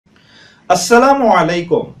আসসালামু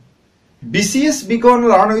আলাইকুম। BCS Beacon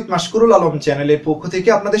learn with মাশকুরুল Alam চ্যানেলের পক্ষ থেকে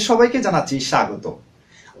আপনাদের সবাইকে জানাচ্ছি স্বাগত।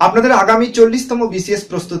 আপনাদের আগামী 40তম বিসিএস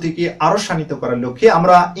প্রস্তুতিকে আরো শানিত করার লক্ষ্যে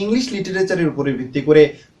আমরা ইংলিশ লিটারেচারের উপরে ভিত্তি করে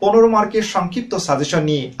 15 মার্কের সংক্ষিপ্ত সাজেশন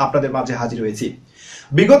নিয়ে আপনাদের মাঝে হাজির হয়েছি।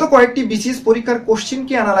 বিগত কয়েকটি বিসিএস পরীক্ষার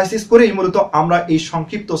কোশ্চেনকে অ্যানালাইসিস করেই মূলত আমরা এই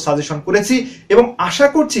সংক্ষিপ্ত সাজেশন করেছি এবং আশা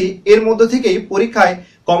করছি এর মধ্য থেকেই পরীক্ষায়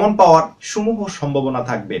কমন পাওয়ার সমূহ সম্ভাবনা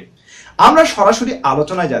থাকবে। আমরা সরাসরি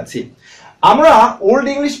আলোচনায় যাচ্ছি। আমরা ওল্ড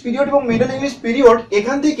ইংলিশ পিরিয়ড এবং মিডল ইংলিশ পিরিয়ড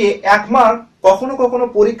এখান থেকে 1 মার্ক কখনো কখনো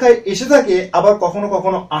পরীক্ষায় এসে থাকে, আবার কখনো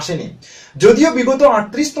কখনো আসেনি। যদিও বিগত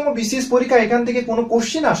 38তম বিসিএস পরীক্ষায় এখান থেকে কোনো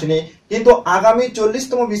কোশ্চেন আসেনি, কিন্তু আগামী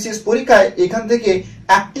 40তম বিসিএস পরীক্ষায় এখান থেকে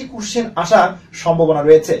একটি কোশ্চেন আসার সম্ভাবনা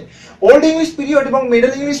রয়েছে। ওল্ড ইংলিশ পিরিয়ড এবং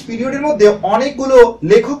মিডল ইংলিশ পিরিয়ডের মধ্যে অনেকগুলো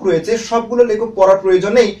লেখক রয়েছে, সবগুলো লেখক পড়ার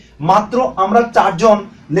প্রয়োজন নেই। মাত্র আমরা 4 জন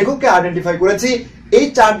লেখককে আইডেন্টিফাই করেছি। এই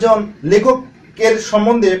 4 জন লেখক এর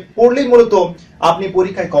সম্বন্ধে পড়লেই মূলত আপনি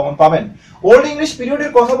পরীক্ষায় কমন পাবেন। ওল্ড ইংলিশ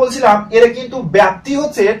পিরিয়ডের কথা বলছিলাম, এর কিন্তু ব্যাপ্তি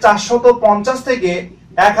হচ্ছে 450 থেকে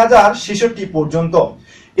 1066 পর্যন্ত।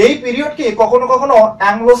 এই পিরিয়ডকে কখনো কখনো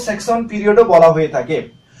অ্যাংলো স্যাক্সন পিরিয়ডও বলা হয়ে থাকে।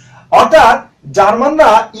 অর্থাৎ জার্মানরা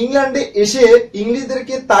ইংল্যান্ডে এসে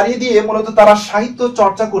ইংলিশদেরকে তাড়িয়ে দিয়ে মূলত তারা সাহিত্য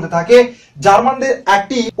চর্চা করতে থাকে। জার্মানদের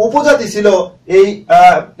একটি উপজাতি ছিল এই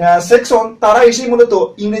সেকশন, তারা এসে মূলত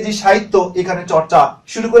ইংরেজি সাহিত্য এখানে চর্চা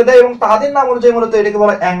শুরু করে দেয় এবং তাদের নাম অনুযায়ী মূলত এটাকে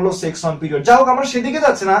বলা অ্যাংলো সেকশন পিরিয়ড। যাই হোক, আমরা সেদিকে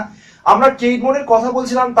যাচ্ছি না। আমরা কেইটমনের কথা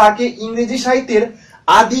বলছিলাম, তাকে ইংরেজি সাহিত্যের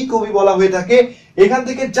আদি কবি বলা হয়ে থাকে। এখান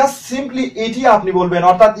থেকে জাস্ট সিম্পলি এটি আপনি বলবেন,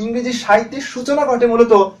 অর্থাৎ ইংরেজি সাহিত্যের সূচনা ঘটে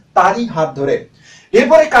মূলত তারই হাত ধরে।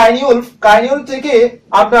 এরপরে কাইনিউল থেকে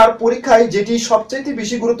আপনার পরীক্ষায় যেটি সবচেয়ে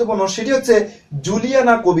বেশি গুরুত্বপূর্ণ সেটি হচ্ছে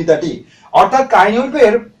জুলিয়ানা কবিতাটি। অর্থাৎ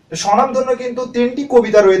কাইনিউলের স্বনামধন্য কিন্তু 3টি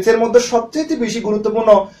কবিতা রয়েছে, এর মধ্যে সবচেয়ে বেশি গুরুত্বপূর্ণ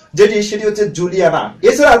সেটি হচ্ছে জুলিয়ানা।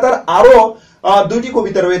 এছাড়া তার আরো 2টি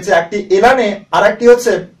কবিতা রয়েছে, একটি এলানে আর একটি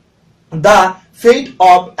হচ্ছে দ্য ফেট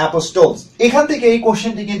অফ অ্যাপোস্টলস। এখান থেকে এই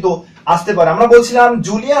কোশ্চেনটি কিন্তু আসতে পারে। আমরা বলছিলাম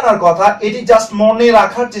জুলিয়ানার কথা, এটি জাস্ট মনে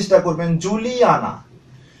রাখার চেষ্টা করবেন।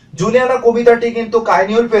 জুলিয়ানা কবিতাটি কিন্তু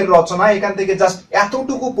কাইনিউলফের রচনা, এখান থেকে জাস্ট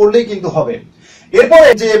এতটুকু পড়লেই কিন্তু হবে। এরপরে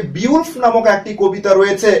যে বিউলফ নামক একটি কবিতা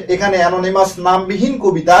রয়েছে, এখানে অ্যানোনিমাস নামবিহীন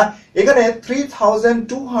কবিতা, এখানে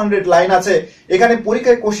 3200 লাইন আছে। এখানে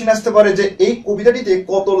পরীক্ষায় কোশ্চেন আসতে পারে যে এই কবিতাটিতে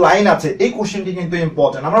কত লাইন আছে, এই কোশ্চেনটি কিন্তু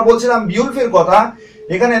ইম্পর্টেন্ট। আমরা বলছিলাম বিউলফের কথা,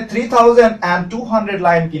 এখানে 3200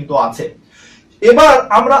 লাইন কিন্তু আছে। এবার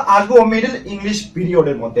আমরা আসবো মিডল ইংলিশ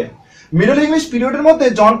পিরিয়ডের মধ্যে। মিডল ইংলিশ পিরিয়ডের মধ্যে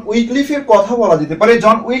জন উইকলিফের কথা বলা যেতে পারে।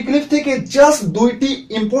 জন উইকলিফ থেকে জাস্ট 2টি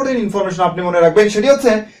ইম্পর্টেন্ট ইনফরমেশন আপনি মনে রাখবেন। সেটি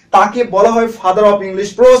হচ্ছে তাকে বলা হয় ফাদার অফ ইংলিশ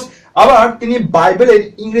প্রোজ, আবার তিনি বাইবেলের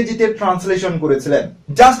ইংরেজিতে ট্রান্সলেশন করেছিলেন।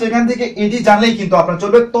 জাস্ট এখান থেকে এটি জানলেই কিন্তু আপনার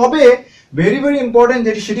চলবে। তবে ভেরি ভেরি ইম্পর্টেন্ট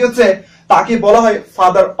সেটি হচ্ছে তাকে বলা হয়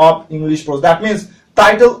father of English pros. That means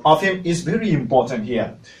title of him is very important here.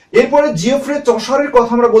 এরপরে জিওফ্রে চসারের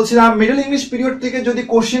কথা আমরা বলছিলাম। মিডল ইংলিশ পিরিয়ড থেকে যদি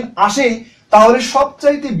কোশ্চেন আসে, তাহলে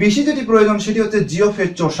সবচাইতে বেশি যেটি প্রয়োজন সেটি হচ্ছে জিওফ্রে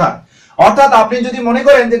চসার। অর্থাৎ আপনি যদি মনে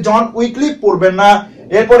করেন যে জন উইকলিফ পড়বেন না,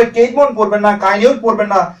 এরপরে কেইটমন পড়বেন না, কাইনিউল পড়বেন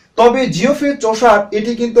না, তবে জিওফ্রে চসার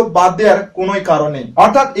এটি কিন্তু বাদ দেওয়ার কোনো কারণ নেই।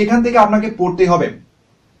 অর্থাৎ এখান থেকে আপনাকে পড়তে হবে।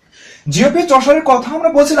 জিওফ্রে চসারের কথা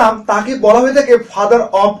আমরা বলছিলাম, তাকে বলা হয়ে থাকে ফাদার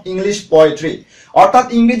অফ ইংলিশ পোয়েট্রি, অর্থাৎ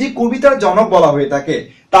ইংরেজি কবিতার জনক বলা হয়ে থাকে।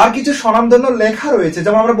 তার কিছু স্বনামধন্য লেখা রয়েছে,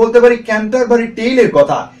 যেমন আমরা বলতে পারি ক্যান্টারবারি টেইলের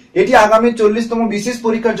কথা। এটি আগামী 40তম বিসিএস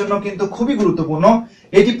পরীক্ষার জন্য কিন্তু খুবই গুরুত্বপূর্ণ,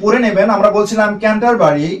 এটি পড়ে নেবেন। আমরা বলছিলাম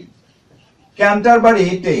ক্যান্টারবারি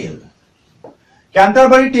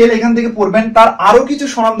টেল এখান থেকে পড়বেন। তার আরো কিছু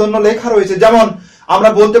স্বনামধন্য লেখা রয়েছে, যেমন আমরা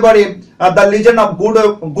বলতে পারি the legend of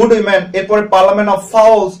good women, এরপরে পার্লামেন্ট অফ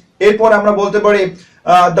ফাউলস, এরপরে আমরা বলতে পারি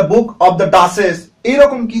দ্য বুক অফ দ্য ডাসেস।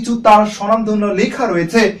 এইরকম কিছু তার স্বনামধন্য লেখা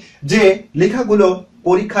রয়েছে, যে লেখাগুলো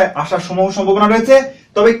পরীক্ষায় আসার সম্ভাবনা রয়েছে।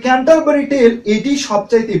 তবে ক্যান্টারবারি টেল এটি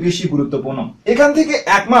সবচাইতে বেশি গুরুত্বপূর্ণ, এখান থেকে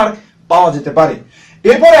 1 মার্ক পাওয়া যেতে পারে।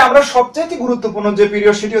 এরপরে আমরা সবচাইতে গুরুত্বপূর্ণ যে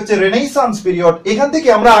পিরিয়ড সেটি হচ্ছে রেনেসান্স পিরিয়ড। এখান থেকে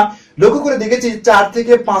আমরা লক্ষ্য করে দেখেছি 4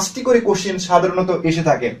 থেকে 5টি করে কোশ্চেন সাধারণত এসে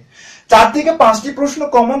থাকে। 4 থেকে 5টি প্রশ্ন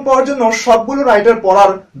কমন পাওয়ার জন্য সবগুলো রাইটার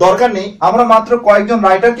পড়ার দরকার নেই, আমরা মাত্র কয়েকজন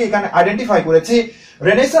রাইটারকে এখানে আইডেন্টিফাই করেছি।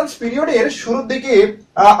 রেনেসান্স পিরিয়ডের শুরুর দিকে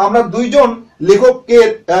আমরা 2 জন লেখকের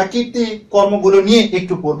কীর্তি কর্মগুলো নিয়ে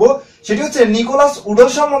একটু পড়বো। সেটি হচ্ছে নিকোলাস উডল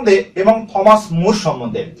সম্বন্ধে এবং থমাস মুর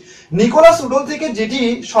সম্বন্ধে। নিকোলাস উডল থেকে যেটি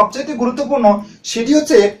সবচেয়ে গুরুত্বপূর্ণ সেটি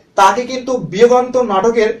হচ্ছে তাকে কিন্তু বিয়োগান্ত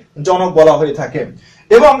নাটকের জনক বলা হয়ে থাকে,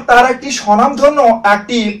 এবং তার একটি স্বনামধন্য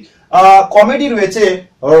একটি কমেডি রয়েছে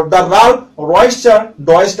দ্য রাল্ফ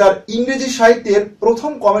ডয়েস্টার, ইংরেজি সাহিত্যের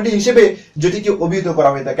প্রথম কমেডি হিসেবে যেটিকে অভিহিত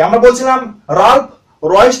করা হয়ে থাকে। আমরা বলছিলাম রাল্ফ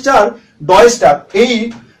ডয়েস্টার,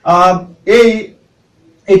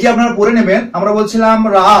 এটি আপনারা পড়ে নেবেন। আমরা বলছিলাম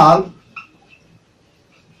রাল্ফ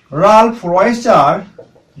রালফ রয়েস্টার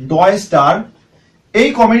ডয়েস্টার, এই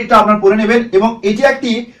কমেডিটা আপনার পড়ে নেবেন এবং এটি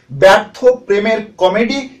একটি ব্যর্থ প্রেমের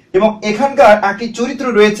কমেডি এবং এখানকার একটি চরিত্র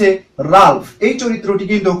রয়েছে রালফ, এই চরিত্রটি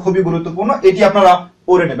কিন্তু খুবই গুরুত্বপূর্ণ, এটি আপনারা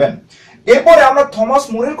পড়ে নেবেন। এরপরে আমরা থমাস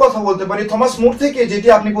মুরের কথা বলতে পারি। থমাস মুর থেকে যেটি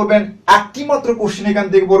আপনি পড়বেন, একটি মাত্র কোশ্চেন এখান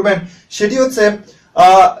থেকে পড়বেন, সেটি হচ্ছে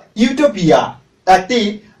ইউটোপিয়া, একটি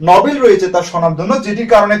নভেল রয়েছে তার স্বনামধন্য,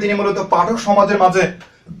 যেটির কারণে তিনি মূলত পাঠক সমাজের মাঝে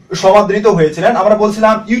সমাদৃত হয়েছিলেন। আমরা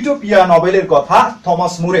বলছিলাম ইউটোপিয়া নভেলের কথা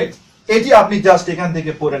থমাস মুরের, এটি আপনি জাস্ট এখান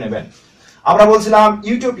থেকে পড়ে নেবেন। আমরা বলছিলাম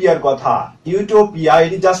ইউটোপিয়ার কথা, ইউটোপিয়া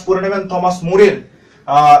এটি জাস্ট পড়ে নেবেন, থমাস মুরের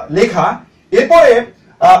লেখা। এরপরে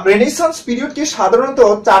রেনেসান্স পিরিয়ডকে সাধারণত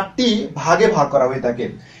 4টি ভাগে ভাগ করা হয়ে থাকে।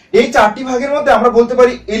 এই 4টি ভাগের মধ্যে আমরা বলতে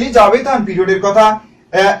পারি এলিজাবেথান পিরিয়ডের কথা,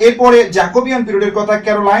 এরপরে জ্যাকোবিয়ান পিরিয়ডের কথা,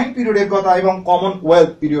 ক্যারোলাইন পিরিয়ডের কথা এবং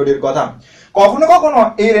কমনওয়েলথ পিরিয়ডের কথা। কখনো কখনো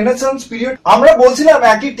এই রেনেসান্স পিরিয়ড, আমরা বলছিলাম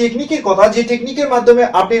একটি টেকনিকের কথা, যে টেকনিকের মাধ্যমে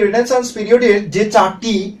আপনি রেনেসান্স পিরিয়ডের যে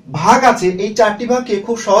 4টি ভাগ আছে, এই 4টি ভাগকে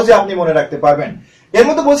খুব সহজে আপনি মনে রাখতে পারবেন। এর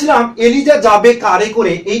মধ্যে বলছিলাম এলিজা যাবে কারে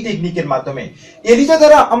করে, এই টেকনিকের মাধ্যমে এলিজা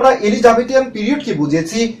দ্বারা আমরা এলিজাবেথিয়ান পিরিয়ড কি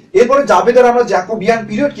বুঝিয়েছি, এরপরে যাবে দ্বারা আমরা জ্যাকোবিয়ান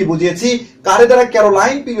পিরিয়ড কি বুঝিয়েছি, কারে দ্বারা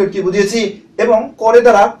ক্যারোলাইন পিরিয়ড কি বুঝিয়েছি এবং করে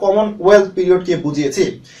দ্বারা কমনওয়েলথ পিরিয়ড কে বুঝিয়েছি।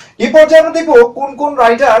 এই পর্যায়ে আমরা দেখব কোন কোন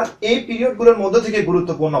রাইটার এই পিরিয়ড গুলোর মধ্যে থেকে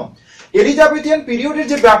গুরুত্বপূর্ণ। এলিজাবেথিয়ান পিরিয়ডের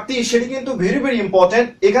যে ব্যাপ্তি, সেটি কিন্তু ভেরি ভেরি ইম্পর্টেন্ট।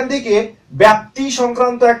 এখান থেকে ব্যাপ্তি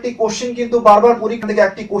সংক্রান্ত একটি কোশ্চেন কিন্তু বারবার পরীক্ষা থেকে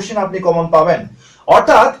একটি কোশ্চেন আপনি কমন পাবেন।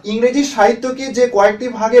 অর্থাৎ ইংরেজি সাহিত্যকে যে কয়েকটি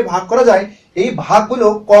ভাগে ভাগ করা যায়, এই ভাগগুলো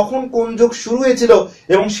কখন কোন যুগ শুরু হয়েছিল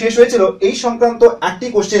এবং শেষ হয়েছিল, এই সংক্রান্ত একটি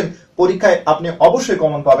কোশ্চেন পরীক্ষায় আপনি অবশ্যই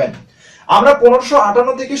কমন পাবেন। আমরা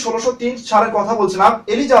 1558 থেকে 1603 সালের কথা বলছিলাম,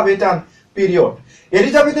 এলিজাবেথান পিরিয়ড।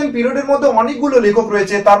 এলিজাবেথান পিরিয়ডের মধ্যে অনেকগুলো লেখক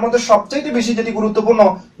রয়েছে, তার মধ্যে সবচাইতে বেশি যেটি গুরুত্বপূর্ণ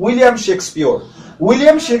উইলিয়াম শেক্সপিয়র।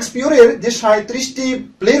 উইলিয়াম শেক্সপিয়রের যে 37টি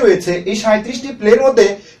প্লে রয়েছে, এই 37টি প্লের মধ্যে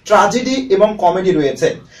ট্র্যাজেডি এবং কমেডি রয়েছে।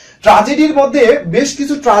 ট্র্যাজেডির মধ্যে বেশ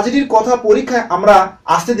কিছু ট্র্যাজেডির কথা পরীক্ষায় আমরা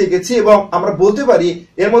আসতে দেখেছি এবং আমরা বলতে পারি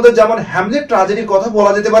এর মধ্যে যেমন হ্যামলেট ট্র্যাজেডির কথা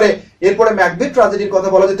বলা যেতে পারে, এরপরে ম্যাকবেথ ট্র্যাজেডির কথা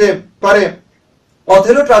বলা যেতে পারে,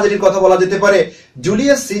 অথেলো ট্র্যাজেডির কথা বলা যেতে পারে,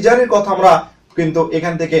 জুলিয়াস সিজারের কথা আমরা কিন্তু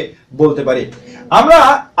এখান থেকে বলতে পারি। আমরা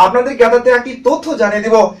আপনাদের জ্ঞাতাতে একটি তথ্য জানিয়ে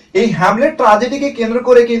দেব, এই হ্যামলেট ট্র্যাজেডিকে কেন্দ্র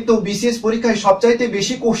করে কিন্তু বিসিএস পরীক্ষায় সবচাইতে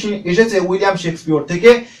বেশি কোশ্চেন এসেছে উইলিয়াম শেক্সপিয়র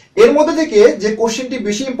থেকে। এর মধ্যে থেকে যে কোশ্চেনটি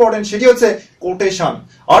বেশি ইম্পর্টেন্ট, সেটি হচ্ছে কোটেশন।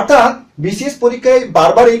 অর্থাৎ বিসিএস পরীক্ষায়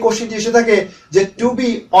বারবার এই কোশ্চেনটি এসে থাকে যে two be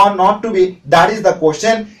or not to B, that is the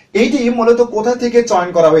question. এইটি মূলত কোথা থেকে চয়ন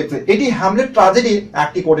করা হয়েছে, এটি হ্যামলেট ট্র্যাজেডির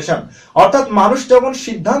একটি কোটেশন। অর্থাৎ মানুষ যখন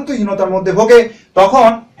সিদ্ধান্তহীনতার মধ্যে ভোগে, তখন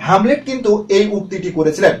হ্যামলেট কিন্তু এই উক্তিটি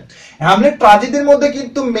করেছিলেন। হ্যামলেট ট্র্যাজেডির মধ্যে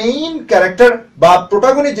কিন্তু মেইন ক্যারেক্টার বা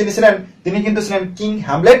প্রোটাগনিস্ট যিনি ছিলেন, তিনি কিন্তু ছিলেন কিং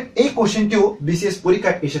হ্যামলেট। এই কোশ্চেনটিও বিসিএস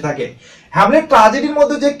পরীক্ষায় এসে থাকে। হ্যামলেট ট্র্যাজেডির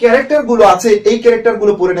মধ্যে যে ক্যারেক্টার গুলো আছে, এই ক্যারেক্টার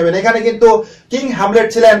গুলো পড়ে নেবেন। এখানে কিন্তু কিং হ্যামলেট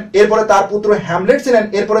ছিলেন, এরপরে তার পুত্র হ্যামলেট ছিলেন,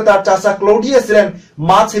 এরপরে তার চাচা ক্লৌডিয়াস ছিলেন,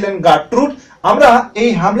 মা ছিলেন গার্ট্রুড। আমরা এই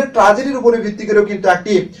হ্যামলেট ট্র্যাজেডির উপরে ভিত্তি করেও কিন্তু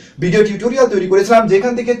একটি ভিডিও টিউটোরিয়াল তৈরি করেছিলাম,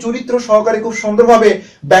 যেখান থেকে চরিত্র সহকারে খুব সুন্দরভাবে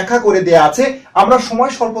ব্যাখ্যা করে দেয়া আছে। আমরা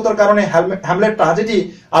সময় স্বল্পতার কারণে হ্যামলেট ট্র্যাজেডি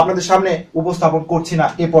আপনাদের সামনে উপস্থাপন করছি না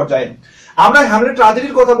এ পর্যায়ে। আমরা হ্যামলেট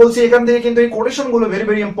ট্র্যাজেডির কথা বলছি, এখান থেকে কিন্তু এই কোটেশন গুলো ভেরি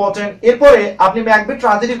ভেরি ইম্পর্টেন্ট। এরপরে আপনি ম্যাকবেথ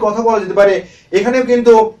ট্র্যাজেডির কথা বলা যেতে পারে, এখানেও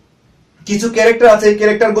কিন্তু কিছু ক্যারেক্টার আছে, এই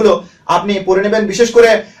ক্যারেক্টার গুলো আপনি পড়ে নেবেন। বিশেষ করে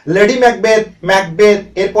লেডি ম্যাকবেথ, ম্যাকবেথ,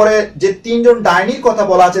 এরপরে যে 3 জন ডাইনির কথা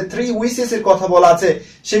বলা আছে, 3 উইসেস এর কথা বলা আছে,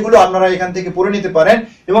 সেগুলো আপনারা এখান থেকে পড়ে নিতে পারেন।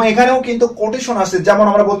 এবং এখানেও কিন্তু কোটেশন আছে, যেমন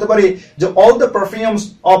আমরা বলতে পারি যে all the perfumes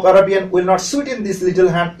of Arabian will not sweet in this little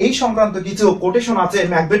hand, এই সংক্রান্ত কিছু কোটেশন আছে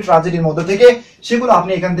ম্যাকবেথ ট্র্যাজেডির মধ্যে থেকে, সেগুলো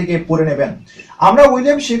আপনি এখান থেকে পড়ে নেবেন। আমরা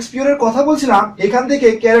উইলিয়াম শেক্সপিয়রের কথা বলছিলাম, এখান থেকে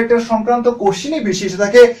ক্যারেক্টার সংক্রান্ত কোশ্চেনই বেশি এসে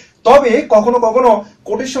থাকে, তবে কখনো কখনো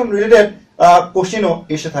কোটেশন রিলেটেড কোশ্চেনও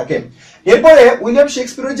এসে থাকে। এরপরে উইলিয়াম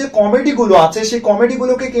শেক্সপিয়রের যে কমেডি গুলো আছে, সেই কমেডি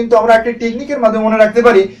গুলোকে কিন্তু আমরা একটা টেকনিকের মাধ্যমে মনে রাখতে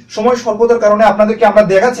পারি। সময় স্বল্পতার কারণে আপনাদেরকে আমরা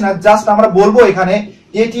দেখাচ্ছি না, জাস্ট আমরা বলবো এখানে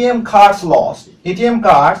ATM cards lost, ATM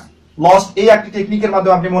cards lost, এই একটি টেকনিকের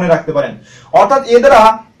মাধ্যমে আপনি মনে রাখতে পারেন। অর্থাৎ এ দ্বারা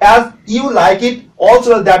as you like it,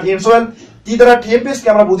 also that ends well, টি দ্বারা টেম্পেস্ট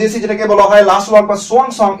কে আমরা বুঝিয়েছি, যেটাকে বলা হয় লাস্ট ওয়ার্ক বা সোয়াং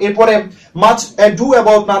সং। এরপরে মাচ ডু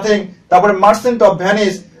অ্যাবাউট নাথিং, তারপরে merchant of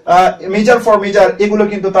Venice, measure for measure, এগুলো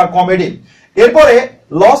কিন্তু তার কমেডি। এরপরে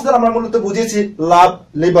লস দ্বারা আমরা মূলত বুঝিয়েছি লাভ,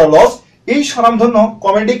 লিভার লস। এই স্বনামধন্য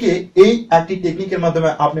কমেডিকে এই একটি টেকনিকের মাধ্যমে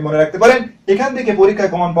আপনি মনে রাখতে পারেন। এখান থেকে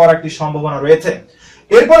পরীক্ষায় কমন পাওয়ার একটি সম্ভাবনা রয়েছে।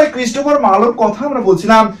 এরপরে ক্রিস্টোফার মার্লোর কথা আমরা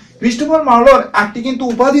বলছিলাম। ক্রিস্টোফার মার্লোর একটি কিন্তু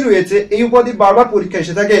উপাধি রয়েছে, এই উপাধি বারবার পরীক্ষা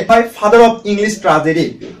এসে থাকে, ফাদার অফ ইংলিশ ট্র্যাজেডি,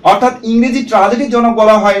 অর্থাৎ ইংরেজি ট্র্যাজেডির জনক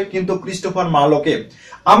বলা হয় কিন্তু ক্রিস্টোফার মার্লোকে।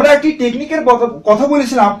 আমরা একটি টেকনিকের কথা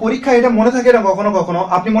বলেছিলাম, পরীক্ষা এটা মনে থাকে না কখনো কখনো,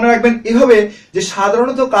 আপনি মনে রাখবেন এভাবে যে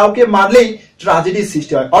সাধারণত কাউকে মারলেই ট্র্যাজেডির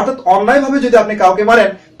সৃষ্টি হয়, অর্থাৎ অন্যায়ভাবে যদি আপনি কাউকে মারেন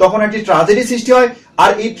তখন একটি ট্র্যাজেডি সৃষ্টি হয়।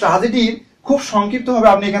 আর এই ট্র্যাজেডির খুব সংক্ষিপ্ত ভাবে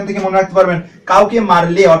আপনি এখান থেকে মনে রাখতে পারবেন কাউকে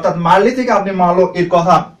মারলে, অর্থাৎ মারলে থেকে আপনি মারলো এর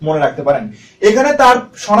কথা মনে রাখতে পারেন। এখানে তার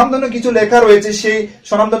স্বনামধন্য কিছু লেখা রয়েছে, সেই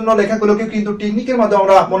স্বনামধন্য লেখাগুলোকে কিন্তু টেকনিকের মাধ্যমে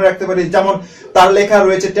আমরা মনে রাখতে পারি। যেমন তার লেখা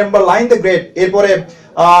রয়েছে টেম্বারলাইন দ্য গ্রেট, এরপরে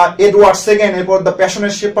এডওয়ার্ড সেকেন্ড, এরপর the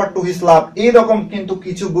passionate shepherd to his love, এইরকম কিন্তু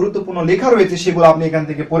কিছু গুরুত্বপূর্ণ লেখা রয়েছে, সেগুলো আপনি এখান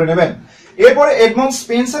থেকে পড়ে নেবেন। এরপরে এডমন্ড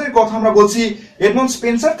স্পেন্সারের কথা আমরা বলছি। এডমন্ড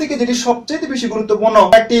স্পেন্সার থেকে যেটি সবচেয়ে বেশি গুরুত্বপূর্ণ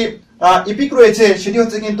একটি ইপিক রয়েছে সেটি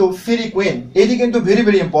হচ্ছে কিন্তু ফেরি কুইন। এটি কিন্তু ভেরি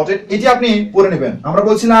ভেরি ইম্পর্টেন্ট, এটি আপনি পড়ে নেবেন। আমরা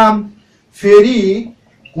বলছিলাম ফেরি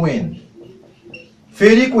কুইন,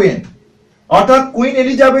 ফেরি কুইন অর্থাৎ কুইন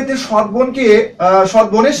এলিজাবেথের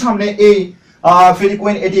সৎবোনের সামনে এই ফেরি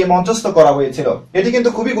কুইন এটি মঞ্চস্থ করা হয়েছিল। এটি কিন্তু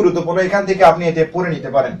খুবই গুরুত্বপূর্ণ, এখান থেকে আপনি এটি পড়ে নিতে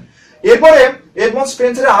পারেন। এরপরে এডমন্ড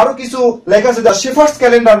স্পেন্সারের আরো কিছু লেখা আছে, দ্য শেফার্ডস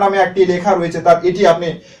ক্যালেন্ডার নামে একটি লেখা রয়েছে তার, এটি আপনি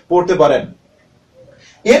পড়তে পারেন।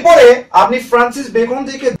 এরপরে আপনি ফ্রান্সিস বেকন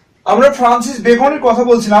থেকে, আমরা ফ্রান্সিস বেকনের কথা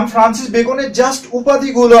বলছিলাম, ফ্রান্সিস বেকনের জাস্ট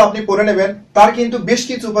উপাধিগুলো আপনি পড়ে নেবেন। তার কিন্তু বেশ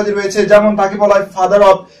কিছু উপাধি রয়েছে, যেমন তাকে বলা হয় ফাদার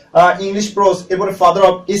অফ ইংলিশ প্রোজ, এরপরে ফাদার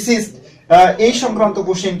অফ এসিস্ট, এই সংক্রান্ত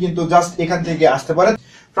কোশ্চেন কিন্তু জাস্ট এখান থেকে আসতে পারে।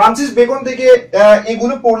 ফ্রান্সিস বেকন থেকে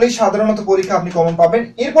এগুলো পড়লেই সাধারণত পরীক্ষা আপনি কমন পাবেন।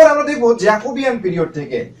 এরপর আমরা দেখবো জ্যাকোবিয়ান পিরিয়ড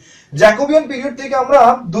থেকে। জ্যাকোবিয়ান পিরিয়ড থেকে আমরা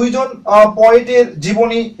দুইজন পয়েটের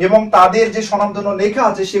জীবনী এবং তাদের যে স্বনামধন্য লেখা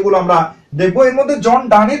আছে সেগুলো আমরা দেখবো। এর মধ্যে জন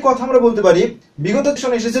ডানের কথা আমরা বলতে পারি, বিগত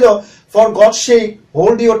সেশনে এসেছিল for God sake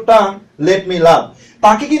hold your tongue let me লাভ।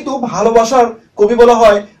 তাকে কিন্তু ভালোবাসার কবি বলা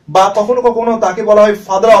হয়, বা কখনো কখনো তাকে বলা হয়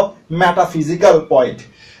ফাদার অফ মেটাফিজিক্যাল পয়েট।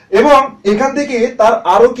 এবং এখান থেকে তার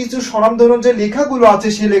আরো কিছু স্বনামধন্য যে লেখাগুলো আছে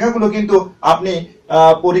সেই লেখাগুলো কিন্তু আপনি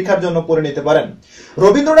পরীক্ষার জন্য পড়ে নিতে পারেন।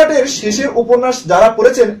 রবীন্দ্রনাথের শেষের উপন্যাস যারা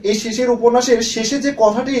পড়েছেন, এই শেষের উপন্যাসের শেষে যে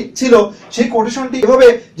কথাটি ছিল সেই কোটেশনটি এভাবে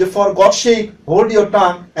যে for God sake hold your tongue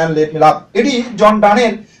and let me লাভ, এটি জন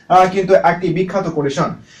ডানের কিন্তু একটি বিখ্যাত কোটেশন।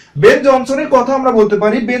 বেন জনসনের কথা আমরা বলতে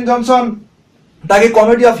পারি। বেন জনসন তাকে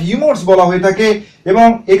কমেডি অফ হিউমার্স বলা হয়ে থাকে, এবং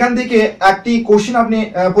এখান থেকে একটি কোশ্চেন আপনি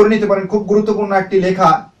পড়ে নিতে পারেন, খুব গুরুত্বপূর্ণ একটি লেখা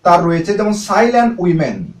তার রয়েছে, যেমন সাইলেন্ট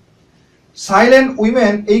উইমেন। সাইলেন্ট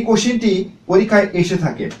উইমেন এই কোশ্চেনটি পরীক্ষায় এসে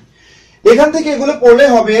থাকে, এখান থেকে এগুলো পড়লে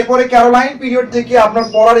হবে। এরপরে ক্যারোলাইন পিরিয়ড থেকে আপনার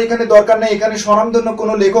পড়ার এখানে দরকার নেই, এখানে স্বনামধন্য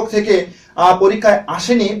কোনো লেখক থেকে পরীক্ষায়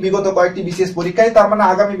আসেনি বিগত কয়েকটি বিসিএস পরীক্ষায়, তার মানে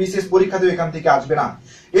আগামী বিসিএস পরীক্ষাতেও এখান থেকে আসবে না।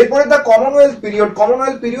 এরপরে the Commonwealth period.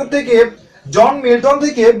 Commonwealth period থেকে জন মিল্টন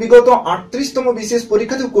থেকে বিগত 38তম বিসিএস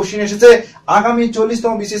পরীক্ষাতেও কোশ্চেন এসেছে, আগামী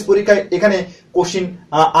 40তম বিসিএস পরীক্ষায় এখানে কোশ্চেন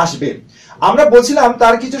আসবে। আমরা বলছিলাম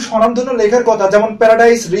তার কিছু স্বনামধন্য লেখার কথা, যেমন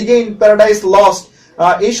প্যারাডাইস রিগেইন, প্যারাডাইস লস্ট,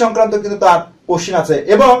 এই সংক্রান্ত কিন্তু তার কোশ্চেন আছে।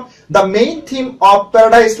 এবং the main theme of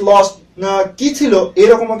paradise lost কি ছিল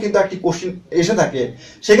এরকমও কিন্তু একটি কোশ্চেন এসে থাকে।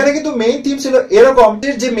 সেখানে কিন্তু মেইন থিম ছিল এরকম,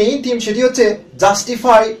 যে মেইন থিম সেটি হচ্ছে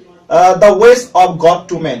justify the ways of god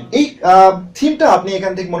to man. এই থিমটা আপনি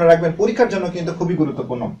এখান থেকে মনে রাখবেন, পরীক্ষার জন্য কিন্তু খুবই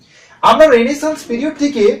গুরুত্বপূর্ণ। আমরা রেনেসান্স পিরিয়ড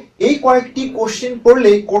থেকে এই কয়েকটি কোশ্চেন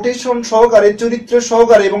পড়লে কোটেশন সহকারে, চরিত্র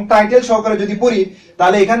সহকারে এবং টাইটেল সহকারে যদি পড়ি,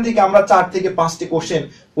 তাহলে এখান থেকে আমরা 4 থেকে 5টি কোশ্চেন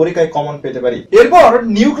পরীক্ষায় কমন পেতে পারি। এরপর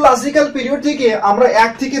নিউ ক্লাসিক্যাল পিরিয়ড থেকে আমরা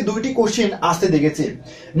 1 থেকে 2টি কোশ্চেন আসতে দেখেছি।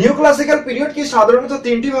 নিউ ক্লাসিক্যাল পিরিয়ডকে সাধারণত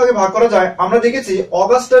 3টি ভাগে ভাগ করা যায়। আমরা দেখেছি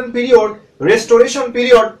অগাস্টান পিরিয়ড, রেস্টোরেশন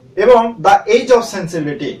পিরিয়ড এবং দ্য এজ অফ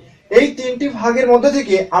সেন্সিবিলিটি। এই 3টি ভাগের মধ্যে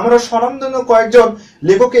থেকে আমরা স্বনামধন্য কয়েকজন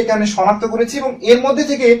লেখককে এখানে শনাক্ত করেছি, এবং এর মধ্যে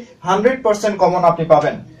থেকে 100% কমন আপনি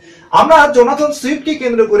পাবেন। আমরা জোনাথন সুইফটকে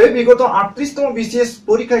কেন্দ্র করে বিগত 38তম বিসিএস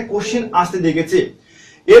পরীক্ষায় কোশ্চেন আসতে দেখেছি।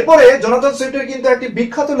 এরপরে জোনাথন সুইফটের কিন্তু একটি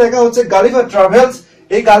বিখ্যাত লেখা হচ্ছে গালিভার ট্রাভেলস।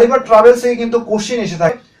 এই গালিভার ট্রাভেলস থেকে কিন্তু কোশ্চেন এসে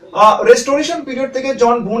থাকে। রেস্টোরেশন পিরিয়ড থেকে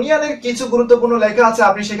জন বুনিয়ানের কিছু গুরুত্বপূর্ণ লেখা আছে,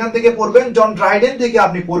 আপনি সেখান থেকে পড়বেন। জন ড্রাইডেন থেকে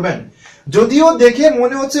আপনি পড়বেন। যদিও দেখে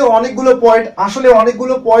মনে হচ্ছে অনেকগুলো পয়েন্ট, আসলে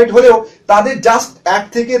অনেকগুলো পয়েন্ট হলেও তাদের জাস্ট 1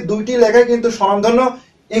 থেকে 2টি লেখায় কিন্তু স্বনামধন্য,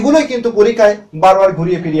 এগুলোই কিন্তু পরীক্ষায় বারবার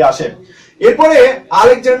ঘুরিয়ে ফিরিয়ে আসে। এরপরে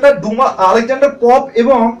আলেকজান্ডার পপ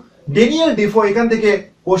এবং ড্যানিয়েল ডিফো, এখান থেকে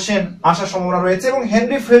কোশ্চেন আসার সম্ভাবনা রয়েছে। এবং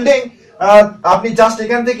হেনরি ফিল্ডিং, আপনি জাস্ট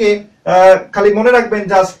এখান থেকে খালি মনে রাখবেন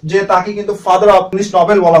জাস্ট যে তাকে কিন্তু ফাদার অফ ইংলিশ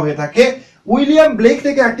নভেল বলা হয়ে থাকে। উইলিয়াম ব্লেক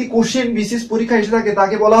থেকে একটি কোশ্চেন বিসিএস পরীক্ষা এসে থাকে,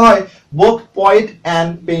 তাকে বলা হয় বোথ পয়েট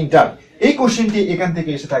এন্ড পেইন্টার। এই কোশ্চেনটি এখান থেকে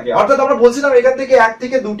এসে থাকে। অর্থাৎ আমরা বলছিলাম এখান থেকে 1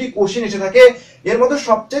 থেকে 2টি কোশ্চেন এসে থাকে। এর মধ্যে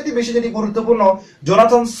সবচেয়ে বেশি যেটি গুরুত্বপূর্ণ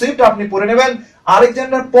জোনাথন সুইফট আপনি পড়ে নেবেন।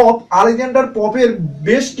 আলেকজান্ডার পপের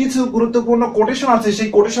বেশ কিছু গুরুত্বপূর্ণ কোটেশন আছে, সেই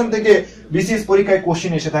কোটেশন থেকে বিসিএস পরীক্ষায়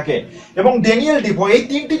কোশ্চেন এসে থাকে। এবং ড্যানিয়েল ডিফো, এই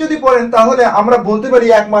তিনটি যদি পড়েন তাহলে আমরা বলতে পারি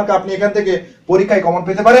 1 মার্ক আপনি এখান থেকে পরীক্ষায় কমন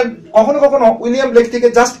পেতে পারেন। কখনো কখনো উইলিয়াম ব্লেক থেকে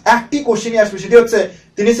জাস্ট একটি কোশ্চেনই আসবে, সেটি হচ্ছে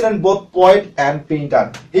তিনি ছিলেন বোথ পয়েট এন্ড পেইন্টার,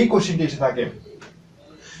 এই কোশ্চেনটি এসে থাকে।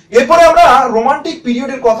 এরপরে আমরা রোমান্টিক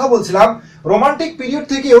পিরিয়ডের কথা বলছিলাম। রোমান্টিক পিরিয়ড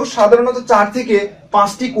থেকেও সাধারণত 4 থেকে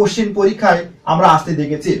 5টি কোশ্চেন পরীক্ষায় আমরা আসতে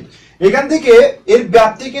দেখেছি। এখান থেকে এর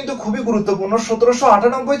ব্যাপ্তি কিন্তু খুবই গুরুত্বপূর্ণ।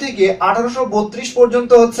 1798 থেকে 1832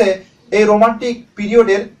 পর্যন্ত হচ্ছে এই রোমান্টিক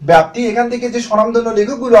পিরিয়ডের ব্যাপ্তি। এখান থেকে যে স্বনামধন্য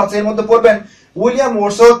লেখকগুলো আছে এর মধ্যে পড়বেন উইলিয়াম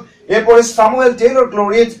ওয়ার্ডসওয়ার্থ, এরপরে Samuel Taylor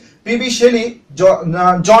ক্লোরিজ, PB Shelley,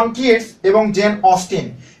 John Keats এবং জেন অস্টিন।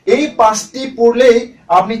 এই 5টি পড়লেই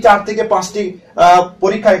আপনি 4 থেকে 5টি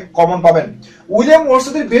পরীক্ষায় কমন পাবেন। উইলিয়াম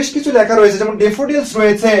ওয়ার্ডসওয়ার্থের বেশ কিছু লেখা রয়েছে, যেমন ডেফোডিলস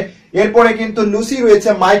রয়েছে, এরপরে কিন্তু লুসি রয়েছে,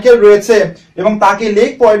 মাইকেল রয়েছে এবং তাকে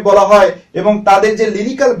লেক পয়েন্ট বলা হয়। এবং তাদের যে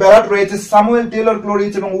লিরিক্যাল ব্যালাড রয়েছে স্যামুয়েল টেইলর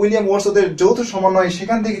ক্লোরিজ এবং উইলিয়াম ওয়ার্ডসওয়ার্থের যৌথ সমন্বয়ে,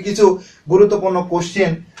 সেখান থেকে কিছু গুরুত্বপূর্ণ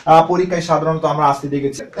কোশ্চেন পরীক্ষায় সাধারণত আমরা আসতে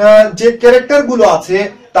দেখেছি। যে ক্যারেক্টার গুলো আছে,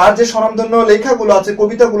 তার যে স্বনামধন্য লেখাগুলো আছে,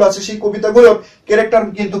 কবিতাগুলো আছে, সেই কবিতাগুলোর ক্যারেক্টার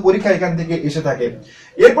কিন্তু পরীক্ষা এখান থেকে এসে থাকে।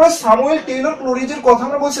 এরপর স্যামুয়েল টেইলর ক্লোরিজের কথা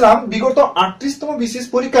আমরা বলছিলাম। বিগত 38তম বিসিএস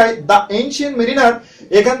পরীক্ষায় দ্য এনশিয়েন্ট মেরিনার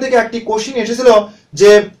এখান থেকে একটি কোশ্চেন এসেছিল যে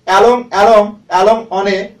along on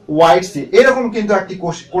a white C, এরকম কিন্তু একটি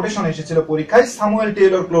কোটেশন এসেছিল পরীক্ষায় স্যামুয়েল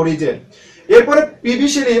টেইলর ক্লোরিজের। এরপরে পিবি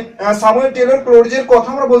শেলি, স্যামুয়েল টেইলর ক্লোরিজের কথা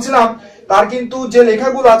আমরা বলছিলাম। তার কিন্তু যে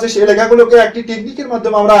লেখাগুলো আছে সেই লেখাগুলোকে একটি টেকনিকের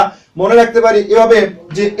মাধ্যমে আমরা মনে রাখতে পারি এভাবে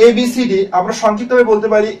যে এবিসিডি, আমরা সংক্ষিপ্তভাবে বলতে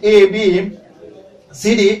পারি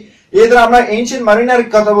এবিসিডি। এ দ্বারা আমরা এনশিয়েন্ট মারিনার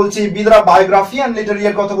কথা বলছি, বি দ্বারা বায়োগ্রাফি এন্ড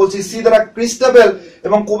লিটারিয়ার কথা বলছি, সি দ্বারা ক্রিস্টাবেল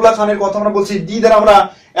এবং কুবলা খানের কথা আমরা বলছি, ডি দ্বারা আমরা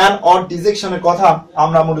অ্যান অড ডিজেকশনের কথা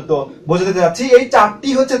আমরা মূলত বোঝাতে যাচ্ছি। এই 4টি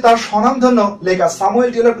হচ্ছে তার স্বনামধন্য লেখা স্যামুয়েল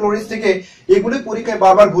টেইলর ক্লোরিজ থেকে। এগুলি পরীক্ষায়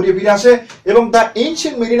বারবার ঘুরে ফিরে আসে এবং দ্য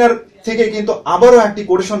এনশিয়েন্ট মেরিনার থেকে কিন্তু আবারও একটি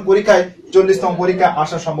কোটেশন পরীক্ষায় 40তম পরীক্ষা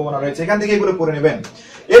আসার সম্ভাবনা রয়েছে। এখান থেকে এগুলো পড়ে নেবেন।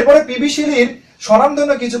 এরপরে পিবি শেলির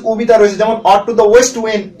স্বনামধন্য কিছু কবিতা রয়েছে, যেমন ought to the West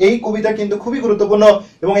wind, এই কবিতা কিন্তু খুবই গুরুত্বপূর্ণ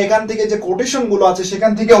এবং এখান থেকে যে কোটেশন গুলো আছে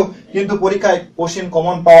সেখান থেকেও কিন্তু পরীক্ষায় কোশ্চেন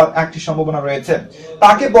কমন পাওয়ার একটি সম্ভাবনা রয়েছে।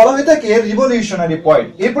 তাকে বলা হয়ে থাকে রিভলিউশনারি পয়েট।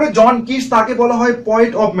 এরপরে জন কিটস, তাকে বলা হয়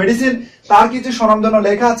পয়েট অফ মেডিসিন। তার কিছু স্বনামধন্য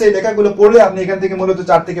লেখা আছে, এই লেখাগুলো পড়লে আপনি এখান থেকে মূলত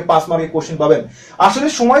 4 থেকে 5 মার্কের কোশ্চেন পাবেন। আসলে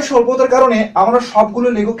সময় স্বল্পতার কারণে আমরা সবগুলো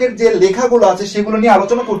লেখকের যে লেখাগুলো আছে সেগুলো নিয়ে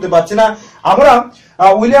আলোচনা করতে পারছি না। আমরা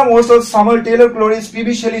William Wordsworth, Samuel Taylor ক্লোরিজ,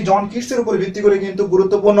 PB Shelley, John Keats এর উপর ভিত্তি করে কিন্তু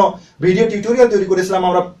গুরুত্বপূর্ণ ভিডিও টিউটোরিয়াল তৈরি করেছিলাম।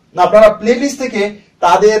 আপনারা প্লেলিস্ট থেকে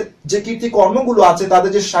তাদের যে কীর্তি কর্মগুলো আছে,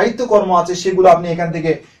 তাদের যে সাহিত্য কর্ম আছে সেগুলো আপনি এখান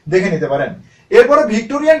থেকে দেখে নিতে পারেন। এরপরে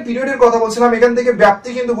ভিক্টোরিয়ান পিরিয়ডের কথা বলছিলাম। এখান থেকে ব্যাপ্তি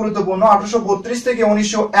কিন্তু গুরুত্বপূর্ণ। 1832 থেকে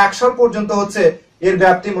 1901 সাল পর্যন্ত হচ্ছে এর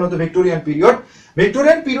ব্যাপ্তি, মূলত ভিক্টোরিয়ান পিরিয়ড।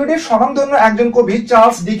 ভিক্টোরিয়ান পিরিয়ডের স্বনামধন্য একজন কবি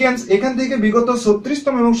চার্লস ডিকেন্স। এখান থেকে বিগত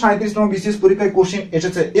 36তম এবং 37তম বিসিএস পরীক্ষায় কোশ্চেন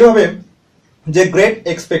এসেছে এভাবে যে গ্রেট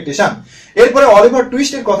এক্সপেকটেশন। এরপরে অলিভার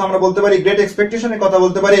টুইস্টের কথা আমরা বলতে পারি, গ্রেট এক্সপেকটেশনের কথা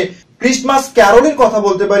বলতে পারি, ক্রিসমাস ক্যারলের কথা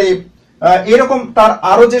বলতে পারি। এরকম তার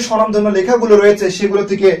আরো যে স্বনামধন্য লেখাগুলো রয়েছে সেগুলো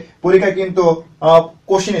থেকে পরীক্ষায় কিন্তু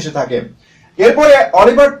কোশ্চেন এসে থাকে। এরপরে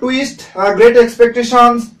অলিভার টুইস্ট, গ্রেট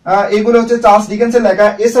এক্সপেকটেশনস, এগুলো হচ্ছে চার্লস ডিকেন্সের লেখা।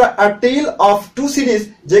 এছাড়া আ টেল অফ টু সিটিজ,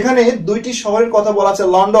 যেখানে 2টি শহরের কথা বলা আছে,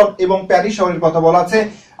 লন্ডন এবং প্যারিস শহরের কথা বলা আছে।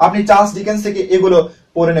 আপনি চার্লস ডিকেন্স থেকে এগুলো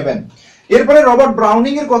পড়ে নেবেন। এরপরে রবার্ট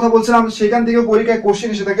ব্রাউনিং এর কথা বলছিলাম, সেখান থেকে পরীক্ষায় কোশ্চেন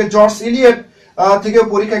এসে থাকে। জর্জ ইলিয়ট থেকেও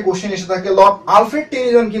পরীক্ষায় কোশ্চেন এসে থাকে। লর্ড আলফ্রেড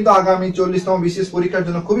টেনিসন কিন্তু আগামী 40তম বিসিএস পরীক্ষার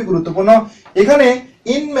জন্য খুবই গুরুত্বপূর্ণ। এখানে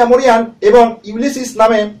ইন মেমোরিয়াম এবং ইউলিসিস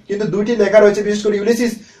নামে কিন্তু 2টি লেখা রয়েছে, বিশেষ করে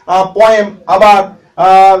ইউলিসিস পোয়েম, আবার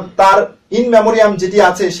তার ইন মেমোরিয়াম যেটি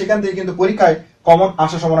আছে সেখান থেকে কিন্তু পরীক্ষায় কমন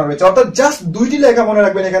আসার সম্ভাবনা রয়েছে। অর্থাৎ জাস্ট 2টি লেখা মনে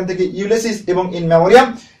রাখবেন এখান থেকে, ইউলিসিস এবং ইন মেমোরিয়াম।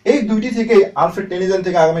 এই 2টি থেকে আলফ্রেড টেনিসন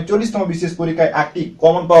থেকে আগামী 40তম বিসিএস পরীক্ষায় একটি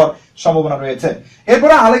কমন পাওয়ার সম্ভাবনা রয়েছে।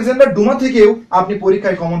 এরপরে আলেকজান্ডার ডুমা থেকেও আপনি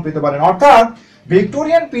পরীক্ষায় কমন পেতে পারেন। অর্থাৎ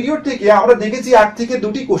ভিক্টোরিয়ান পিরিয়ড থেকে আমরা দেখেছি 1 থেকে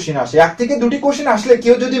 2টি কোশ্চেন আসে। 1 থেকে 2টি কোশ্চেন আসলে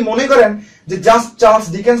কেউ যদি মনে করেন যে জাস্ট চার্লস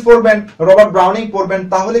ডিকেন্স পড়বেন, রবার্ট ব্রাউনিং পড়বেন,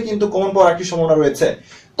 তাহলে কিন্তু কমন পাওয়ার একটি সম্ভাবনা রয়েছে।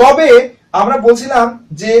 তবে আমরা বলছিলাম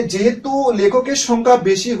যে যেহেতু লেখকের সংখ্যা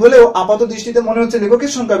বেশি হলেও আপাত দৃষ্টিতে মনে হচ্ছে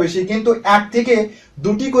লেখকের সংখ্যা বেশি, কিন্তু 1 থেকে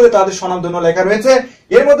 2টি করে তাদের স্বনামধন্য লেখা রয়েছে।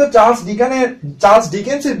 এর মধ্যে চার্লস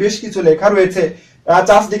ডিকেন্সের বেশ কিছু লেখা রয়েছে।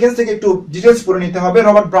 চার্লস ডিকেন্স থেকে একটু ডিটেইলস পড়ে নিতে হবে,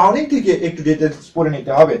 রবার্ট ব্রাউনিং থেকে একটু ডিটেইলস পড়ে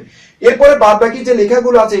নিতে হবে। এরপরে বাদ বাকি যে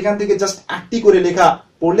লেখাগুলো আছে এখান থেকে জাস্ট 1টি করে লেখা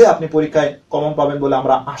পড়লে আপনি পরীক্ষায় কমন পাবেন বলে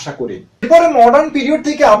আমরা আশা করি। এরপরে মডার্ন পিরিয়ড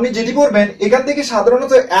থেকে আপনি যেটি পড়বেন এখান থেকে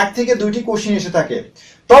সাধারণত 1 থেকে 2টি কোশ্চেন এসে থাকে,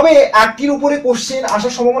 তবে একটির উপরে কোশ্চেন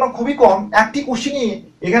আসার সম্ভাবনা খুবই কম, একটি কোশ্চেনই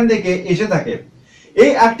এখান থেকে এসে থাকে।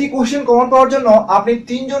 এই একটি কোশ্চেন কমন পাওয়ার জন্য আপনি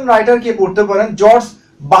 3 জন রাইটারকে পড়তে পারেন। জর্জ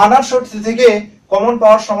বার্নার্ড শ থেকে কমন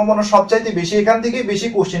পাওয়ার সম্ভাবনা সবচাইতে বেশি, এখান থেকে বেশি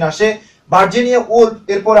কোশ্চেন আসে। ভার্জিনিয়া উলফ,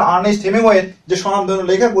 এরপরে আর্নেস্ট হেমিংওয়ের যে স্বনামধন্য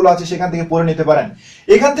লেখাগুলো আছে সেখান থেকে পড়ে নিতে পারেন।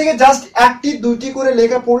 এখান থেকে জাস্ট 1টি 2টি করে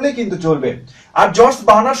লেখা পড়লে কিন্তু চলবে। আর জর্জ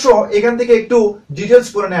বার্নার্ড শ এখান থেকে একটু ডিটেইলস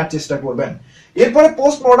পড়ে নেওয়ার চেষ্টা করবেন। এরপরে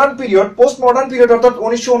পোস্ট মডার্ন পিরিয়ড অর্থাৎ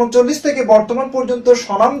 1939 থেকে বর্তমান পর্যন্ত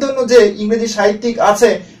স্বনামধন্য যে ইংরেজি সাহিত্যিক আছে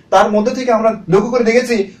তার মধ্যে থেকে আমরা লক্ষ্য করে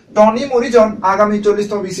দেখেছি টনি মরিজন আগামী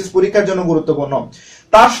 40তম বিসিএস পরীক্ষার জন্য গুরুত্বপূর্ণ।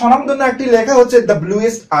 তার স্বনামধন্য একটি লেখা হচ্ছে দ্য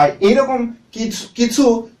ব্লুয়েস্ট আই। এইরকম কিছু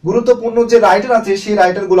গুরুত্বপূর্ণ যে রাইটার আছে সেই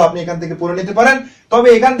রাইটার গুলো আপনি এখান থেকে পড়ে নিতে পারেন। তবে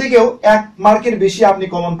এখান থেকেও 1 মার্কের বেশি আপনি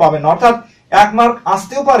কমন পাবেন, অর্থাৎ 1 মার্ক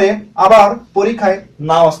আসতেও পারে আবার পরীক্ষায়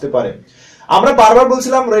নাও আসতে পারে। আমরা বারবার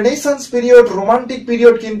বলছিলাম রেনেসান্স পিরিয়ড, রোমান্টিক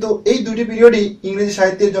পিরিয়ড, কিন্তু এই দুটি পিরিয়ডই ইংরেজি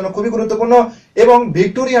সাহিত্যের জন্য খুবই গুরুত্বপূর্ণ এবং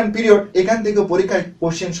ভিক্টোরিয়ান পিরিয়ড এখান থেকে পরীক্ষায়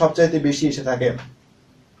কোশ্চেন সবচাইতে বেশি এসে থাকে।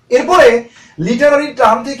 এরপরে লিটারারি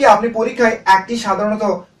টার্ম থেকে আপনি পরীক্ষায় একটি সাধারণত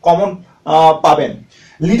কমন পাবেন।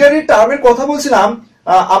 লিটারারি টার্মের কথা বলছিলাম,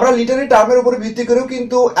 আমরা লিটারারি টার্মের উপরে ভিত্তি করেও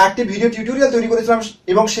কিন্তু একটি ভিডিও টিউটোরিয়াল তৈরি করেছিলাম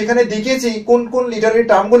এবং সেখানে দেখিয়েছি কোন কোন লিটারারি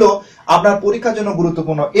টার্মগুলো আপনার পরীক্ষার জন্য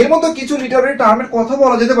গুরুত্বপূর্ণ। এর মধ্যে কিছু লিটারারি টার্মের কথা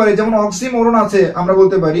বলা যেতে পারে, যেমন অক্সিমোরন আছে, আমরা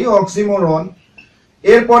বলতে পারি অক্সিমোরন।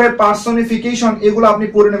 এরপরে পার্সনিফিকেশন, এগুলো আপনি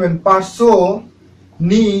পড়ে নেবেন,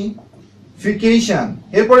 পার্সনিফিকেশন।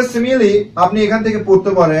 এরপরে সিমিলি আপনি এখান থেকে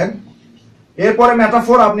পড়তে পারেন। এরপরে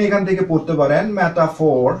মেটাফোর আপনি এখান থেকে পড়তে পারেন,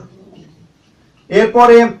 মেটাফোর।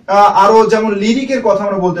 এরপরে আরো যেমন লিরিকের কথা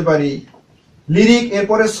আমরা বলতে পারি, লিরিক।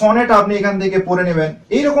 এরপরে সনেট আপনি এখান থেকে পড়ে নেবেন।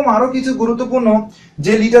 এইরকম আরো কিছু গুরুত্বপূর্ণ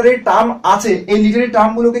যে লিটারারি টার্ম আছে, এই লিটারারি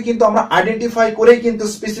টার্ম গুলোকে কিন্তু আমরা আইডেন্টিফাই করেই কিন্তু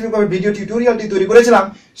স্পেসিফিক ভাবে ভিডিও টিউটোরিয়ালটি তৈরি করেছিলাম,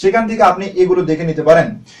 সেখান থেকে আপনি এগুলো দেখে নিতে পারেন।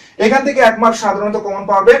 এখান থেকে 1 মার্ক সাধারণত কমন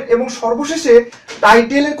পাবেন। এবং সর্বশেষে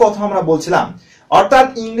টাইটেলের কথা আমরা বলছিলাম, অর্থাৎ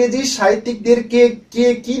ইংরেজি সাহিত্যিকদেরকে কে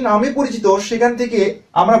কি নামে পরিচিত সেখান থেকে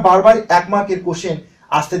আমরা বারবার 1 মার্কের কোশ্চেন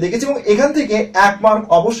আসতে দেখেছি এবং এখান থেকে 1 মার্ক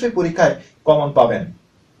অবশ্যই পরীক্ষায় কমন পাবেন।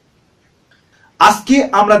 আজকে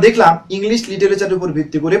আমরা দেখলাম ইংলিশ লিটারেচারের উপর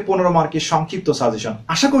ভিত্তি করে 15 মার্কের সংক্ষিপ্ত সাজেশন।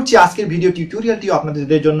 আশা করছি আজকের ভিডিও টিউটোরিয়ালটিও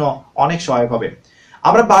আপনাদের জন্য অনেক সহায়ক হবে।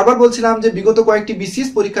 আমরা বারবার বলছিলাম যে বিগত কয়েকটি বিসিএস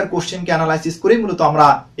পরীক্ষার কোশ্চেনকে অ্যানালাইসিস করে মূলত আমরা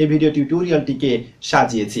এই ভিডিও টিউটোরিয়ালটিকে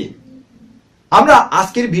সাজিয়েছি। আমরা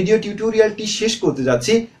আজকের ভিডিও টিউটোরিয়ালটি শেষ করতে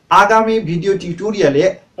যাচ্ছি। আগামী ভিডিও টিউটোরিয়ালে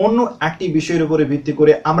অন্য একটি বিষয়ের উপরে ভিত্তি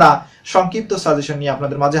করে আমরা সংক্ষিপ্ত সাজেশন নিয়ে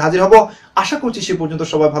আপনাদের মাঝে হাজির হব। আশা করছি সে পর্যন্ত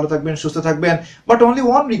সবাই ভালো থাকবেন, সুস্থ থাকবেন। But only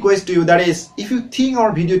one request to you, that is, if you think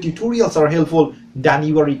our video tutorials are helpful, then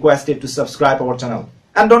you are requested to subscribe our channel.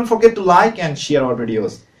 And don't forget to like and share our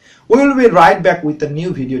videos. We will be right back with a new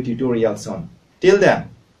video tutorial soon. Till then,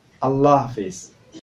 Allah Hafiz.